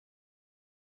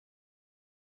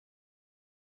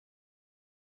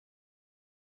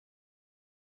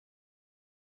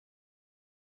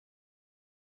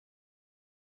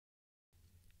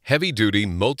Heavy-duty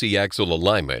multi-axle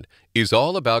alignment is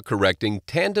all about correcting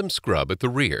tandem scrub at the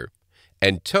rear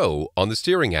and toe on the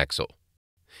steering axle.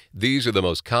 These are the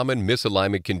most common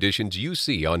misalignment conditions you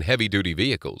see on heavy-duty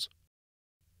vehicles.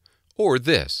 Or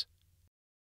this.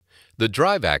 The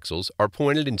drive axles are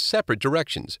pointed in separate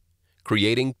directions,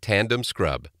 creating tandem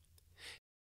scrub.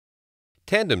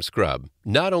 Tandem scrub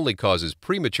not only causes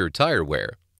premature tire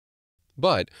wear,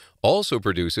 but also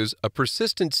produces a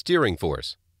persistent steering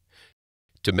force.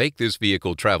 To make this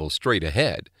vehicle travel straight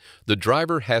ahead, the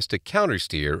driver has to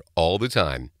countersteer all the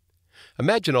time.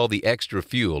 Imagine all the extra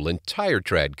fuel and tire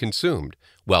tread consumed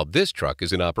while this truck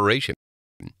is in operation.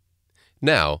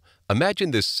 Now,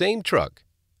 imagine this same truck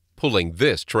pulling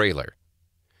this trailer.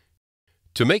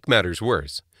 To make matters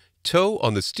worse, toe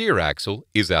on the steer axle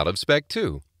is out of spec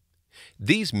too.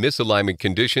 These misalignment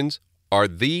conditions are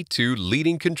the two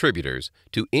leading contributors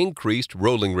to increased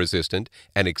rolling resistant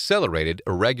and accelerated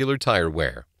irregular tire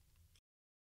wear.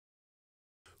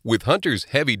 With Hunter's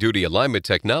heavy-duty alignment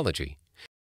technology,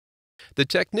 the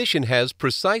technician has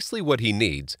precisely what he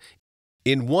needs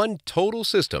in one total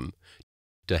system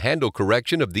to handle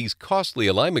correction of these costly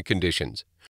alignment conditions,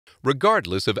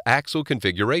 regardless of axle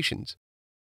configurations.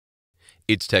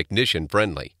 It's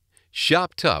technician-friendly,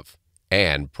 shop-tough,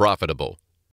 and profitable.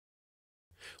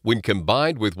 When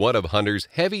combined with one of Hunter's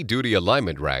heavy-duty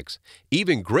alignment racks,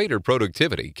 even greater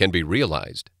productivity can be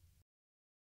realized.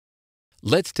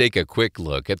 Let's take a quick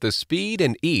look at the speed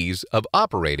and ease of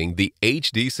operating the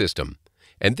HD system,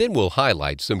 and then we'll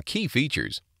highlight some key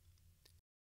features.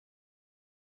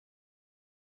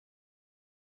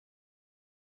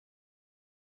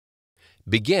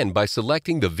 Begin by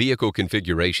selecting the vehicle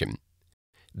configuration.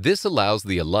 This allows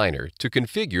the aligner to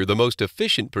configure the most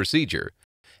efficient procedure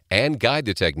and guide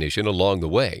the technician along the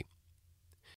way.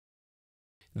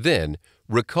 Then,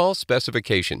 recall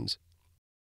specifications.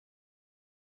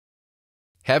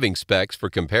 Having specs for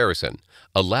comparison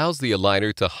allows the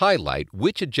aligner to highlight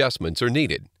which adjustments are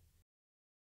needed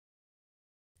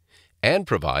and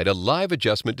provide a live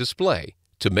adjustment display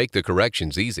to make the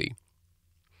corrections easy.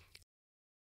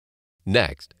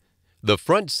 Next, the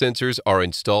front sensors are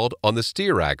installed on the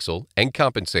steer axle and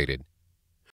compensated.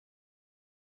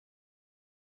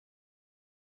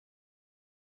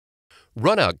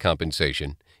 Runout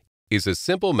compensation is a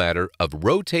simple matter of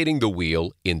rotating the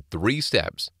wheel in 3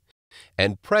 steps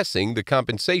and pressing the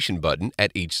compensation button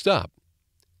at each stop.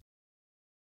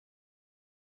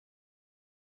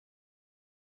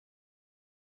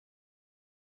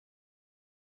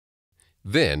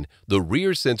 Then, the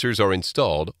rear sensors are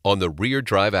installed on the rear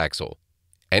drive axle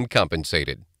and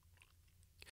compensated.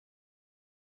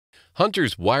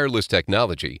 Hunter's wireless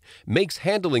technology makes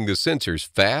handling the sensors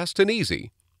fast and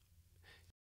easy.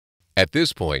 At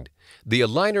this point, the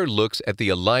aligner looks at the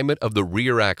alignment of the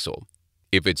rear axle.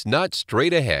 If it's not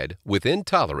straight ahead within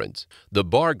tolerance, the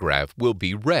bar graph will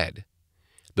be red.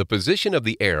 The position of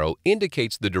the arrow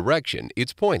indicates the direction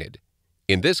it's pointed.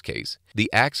 In this case, the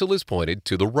axle is pointed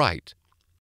to the right.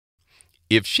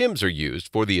 If shims are used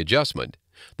for the adjustment,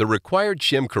 the required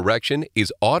shim correction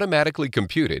is automatically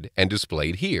computed and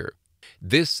displayed here.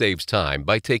 This saves time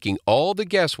by taking all the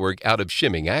guesswork out of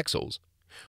shimming axles.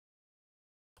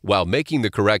 While making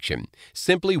the correction,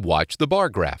 simply watch the bar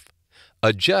graph.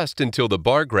 Adjust until the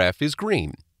bar graph is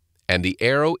green and the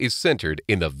arrow is centered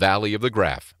in the valley of the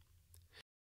graph.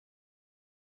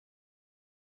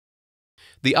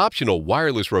 The optional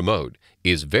wireless remote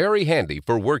is very handy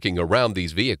for working around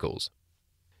these vehicles.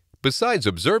 Besides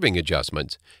observing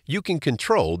adjustments, you can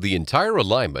control the entire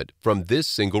alignment from this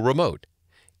single remote.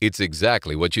 It's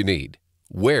exactly what you need,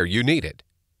 where you need it.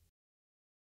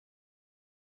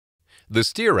 The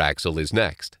steer axle is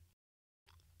next.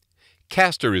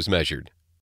 Caster is measured.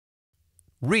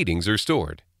 Readings are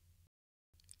stored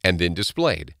and then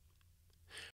displayed.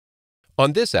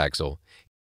 On this axle,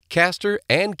 caster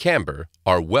and camber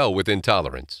are well within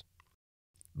tolerance,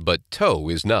 but toe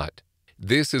is not.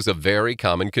 This is a very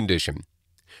common condition.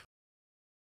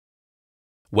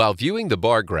 While viewing the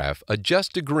bar graph,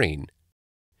 adjust to green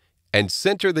and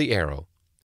center the arrow.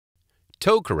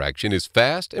 Toe correction is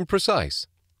fast and precise.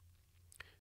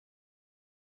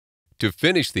 To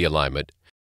finish the alignment,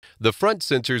 the front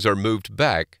sensors are moved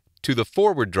back to the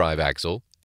forward drive axle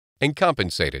and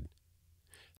compensated.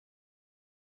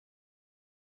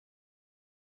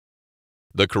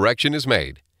 The correction is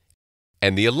made,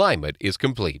 and the alignment is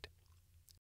complete.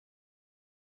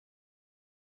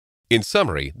 In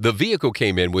summary, the vehicle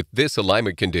came in with this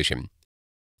alignment condition: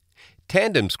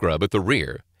 tandem scrub at the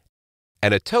rear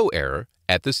and a toe error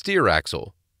at the steer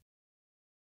axle.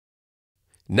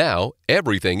 Now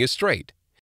everything is straight,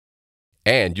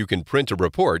 And you can print a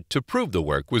report to prove the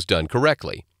work was done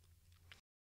correctly.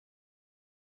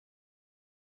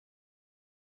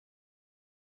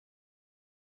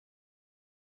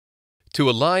 To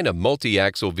align a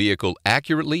multi-axle vehicle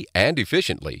accurately and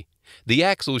efficiently, the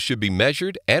axles should be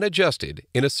measured and adjusted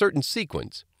in a certain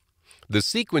sequence. The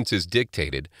sequence is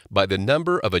dictated by the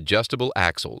number of adjustable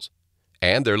axles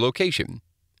and their location.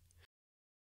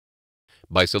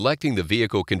 By selecting the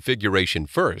vehicle configuration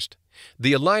first,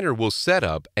 the aligner will set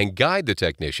up and guide the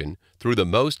technician through the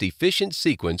most efficient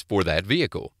sequence for that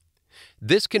vehicle.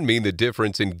 This can mean the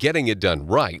difference in getting it done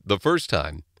right the first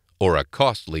time or a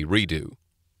costly redo.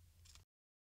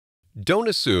 Don't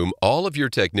assume all of your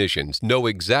technicians know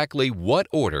exactly what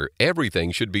order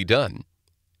everything should be done.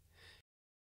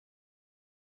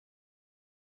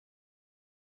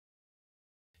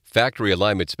 Factory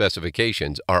alignment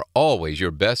specifications are always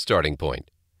your best starting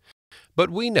point. But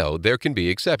we know there can be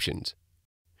exceptions.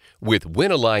 With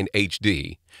WinAlign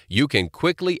HD, you can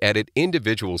quickly edit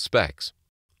individual specs,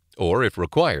 or if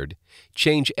required,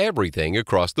 change everything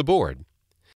across the board.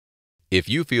 If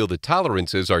you feel the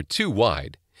tolerances are too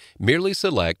wide, merely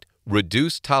select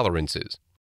Reduce Tolerances.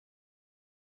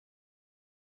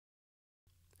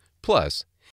 Plus,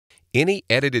 any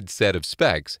edited set of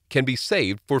specs can be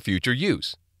saved for future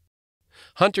use.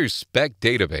 Hunter's Spec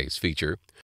Database feature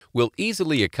will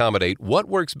easily accommodate what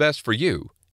works best for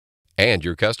you and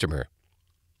your customer.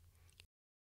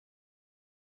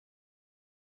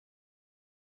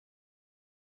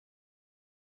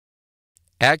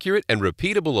 Accurate and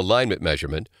repeatable alignment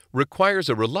measurement requires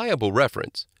a reliable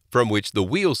reference from which the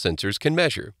wheel sensors can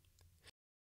measure.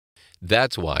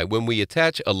 That's why when we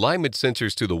attach alignment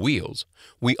sensors to the wheels,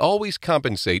 we always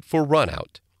compensate for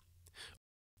runout.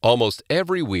 Almost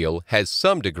every wheel has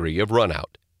some degree of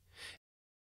runout.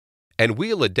 And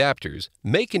wheel adapters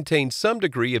may contain some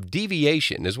degree of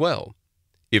deviation as well.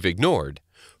 If ignored,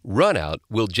 runout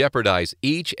will jeopardize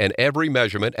each and every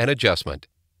measurement and adjustment.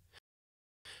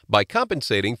 By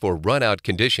compensating for runout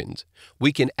conditions,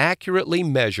 we can accurately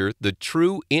measure the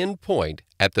true end point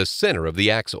at the center of the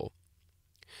axle.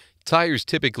 Tires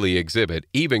typically exhibit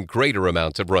even greater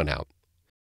amounts of runout.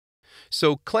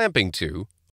 So clamping to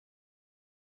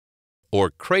or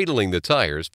cradling the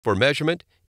tires for measurement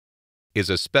is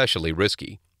especially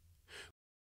risky.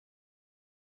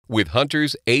 With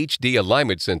Hunter's HD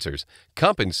alignment sensors,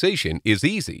 compensation is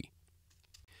easy.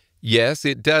 Yes,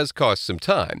 it does cost some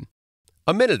time,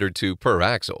 a minute or two per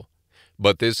axle,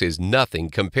 but this is nothing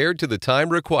compared to the time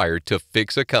required to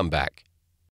fix a comeback.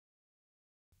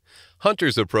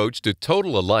 Hunter's approach to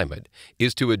total alignment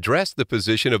is to address the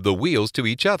position of the wheels to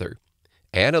each other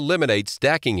and eliminate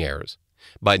stacking errors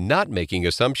by not making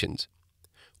assumptions.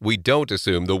 We don't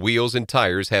assume the wheels and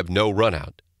tires have no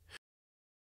runout.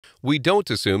 We don't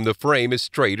assume the frame is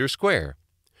straight or square.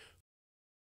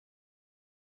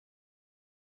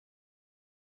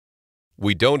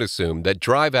 We don't assume that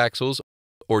drive axles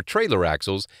or trailer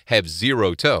axles have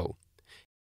zero toe.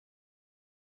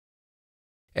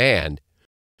 And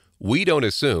we don't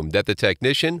assume that the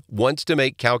technician wants to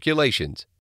make calculations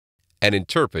and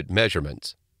interpret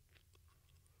measurements.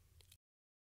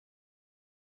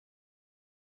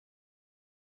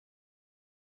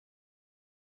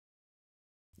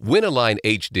 WinAlign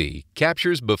HD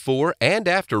captures before and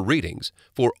after readings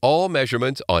for all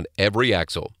measurements on every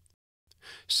axle.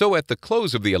 So at the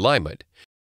close of the alignment,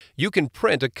 you can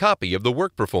print a copy of the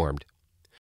work performed.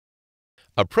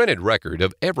 A printed record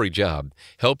of every job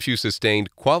helps you sustain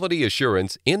quality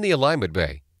assurance in the alignment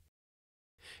bay,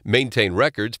 maintain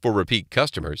records for repeat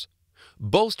customers,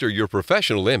 bolster your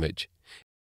professional image,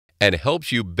 and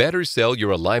helps you better sell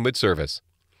your alignment service.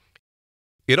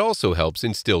 It also helps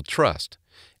instill trust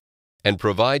and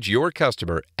provides your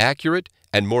customer accurate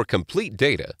and more complete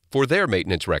data for their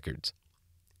maintenance records.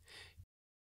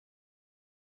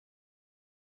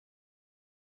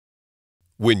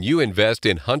 When you invest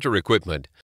in Hunter equipment,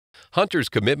 Hunter's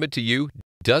commitment to you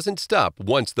doesn't stop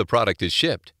once the product is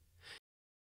shipped.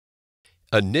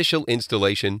 Initial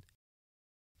installation,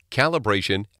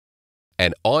 calibration,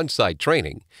 and on-site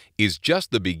training is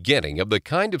just the beginning of the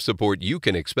kind of support you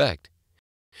can expect.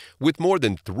 With more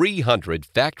than 300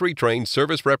 factory-trained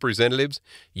service representatives,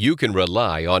 you can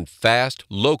rely on fast,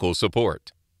 local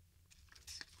support.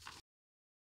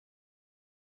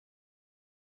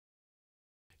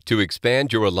 To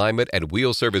expand your alignment and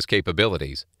wheel service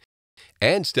capabilities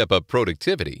and step up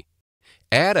productivity,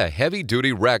 add a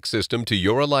heavy-duty rack system to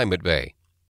your alignment bay.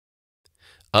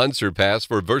 Unsurpassed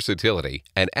for versatility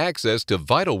and access to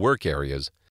vital work areas,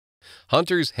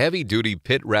 Hunter's heavy-duty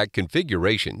pit rack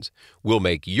configurations will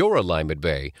make your alignment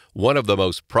bay one of the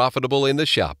most profitable in the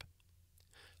shop.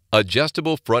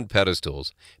 Adjustable front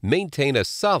pedestals maintain a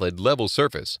solid level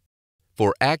surface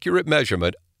for accurate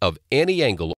measurement of any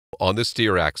angle on the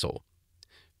steer axle.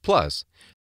 Plus,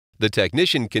 the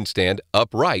technician can stand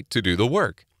upright to do the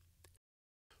work.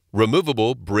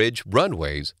 Removable bridge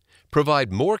runways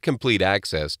provide more complete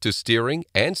access to steering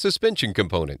and suspension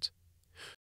components.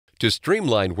 To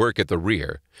streamline work at the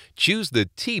rear, choose the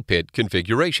T-pit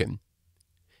configuration.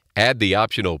 Add the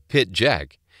optional pit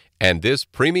jack, and this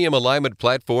premium alignment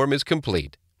platform is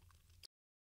complete.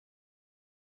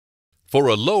 For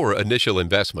a lower initial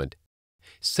investment,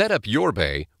 set up your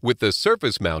bay with the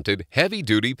surface-mounted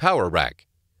heavy-duty power rack.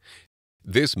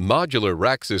 This modular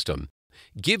rack system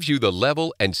gives you the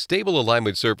level and stable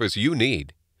alignment surface you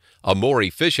need, a more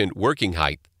efficient working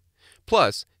height.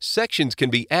 Plus, sections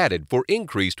can be added for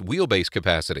increased wheelbase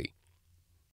capacity.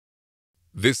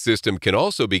 This system can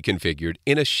also be configured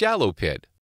in a shallow pit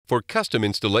for custom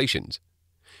installations.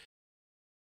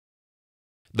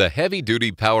 The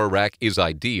heavy-duty power rack is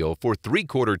ideal for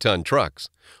 3/4-ton trucks,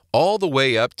 all the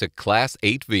way up to Class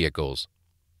 8 vehicles.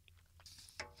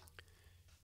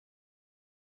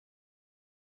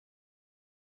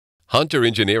 Hunter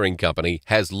Engineering Company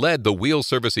has led the wheel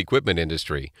service equipment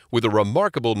industry with a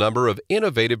remarkable number of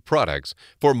innovative products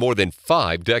for more than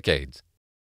 5 decades.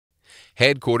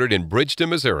 Headquartered in Bridgeton,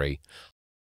 Missouri,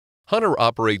 Hunter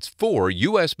operates 4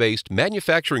 U.S.-based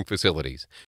manufacturing facilities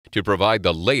to provide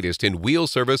the latest in wheel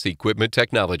service equipment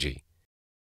technology.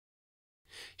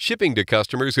 Shipping to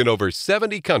customers in over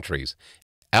 70 countries,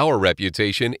 our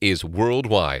reputation is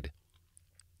worldwide.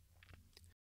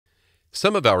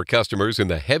 Some of our customers in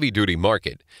the heavy-duty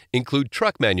market include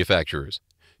truck manufacturers,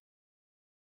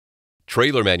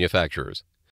 trailer manufacturers,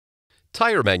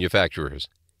 tire manufacturers,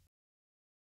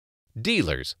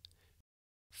 dealers,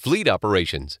 fleet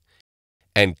operations,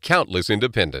 and countless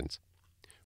independents.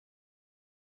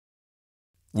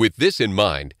 With this in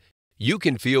mind, you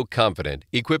can feel confident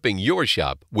equipping your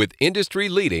shop with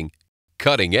industry-leading,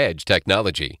 cutting-edge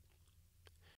technology.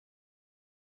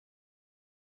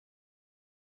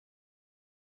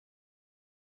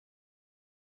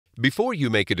 Before you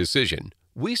make a decision,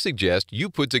 we suggest you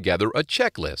put together a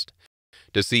checklist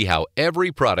to see how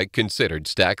every product considered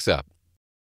stacks up.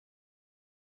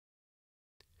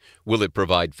 Will it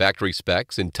provide factory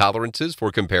specs and tolerances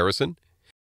for comparison?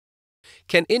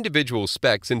 Can individual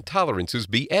specs and tolerances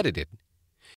be edited?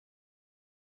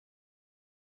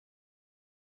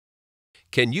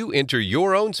 Can you enter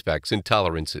your own specs and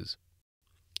tolerances?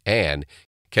 And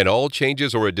can all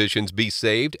changes or additions be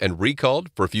saved and recalled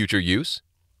for future use?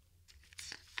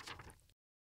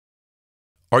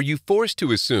 Are you forced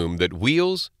to assume that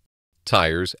wheels,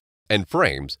 tires, and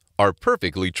frames are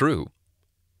perfectly true?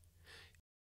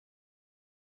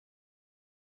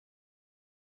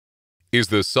 Is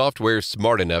the software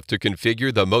smart enough to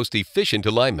configure the most efficient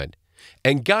alignment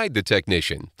and guide the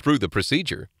technician through the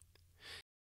procedure?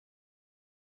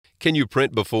 Can you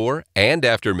print before and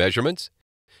after measurements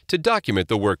to document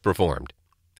the work performed?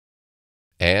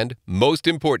 And, most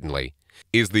importantly,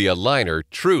 is the aligner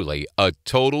truly a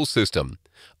total system,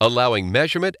 allowing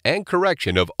measurement and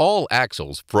correction of all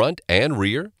axles front and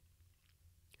rear?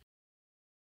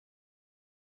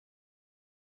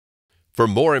 For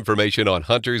more information on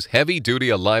Hunter's heavy-duty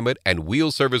alignment and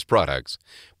wheel service products,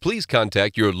 please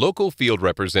contact your local field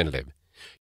representative.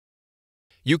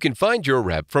 You can find your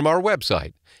rep from our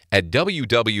website at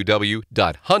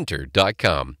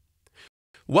www.hunter.com.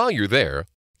 While you're there,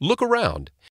 look around.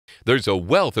 There's a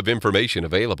wealth of information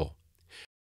available.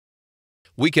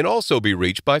 We can also be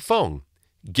reached by phone.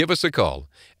 Give us a call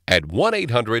at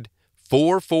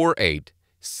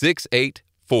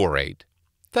 1-800-448-6848.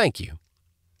 Thank you.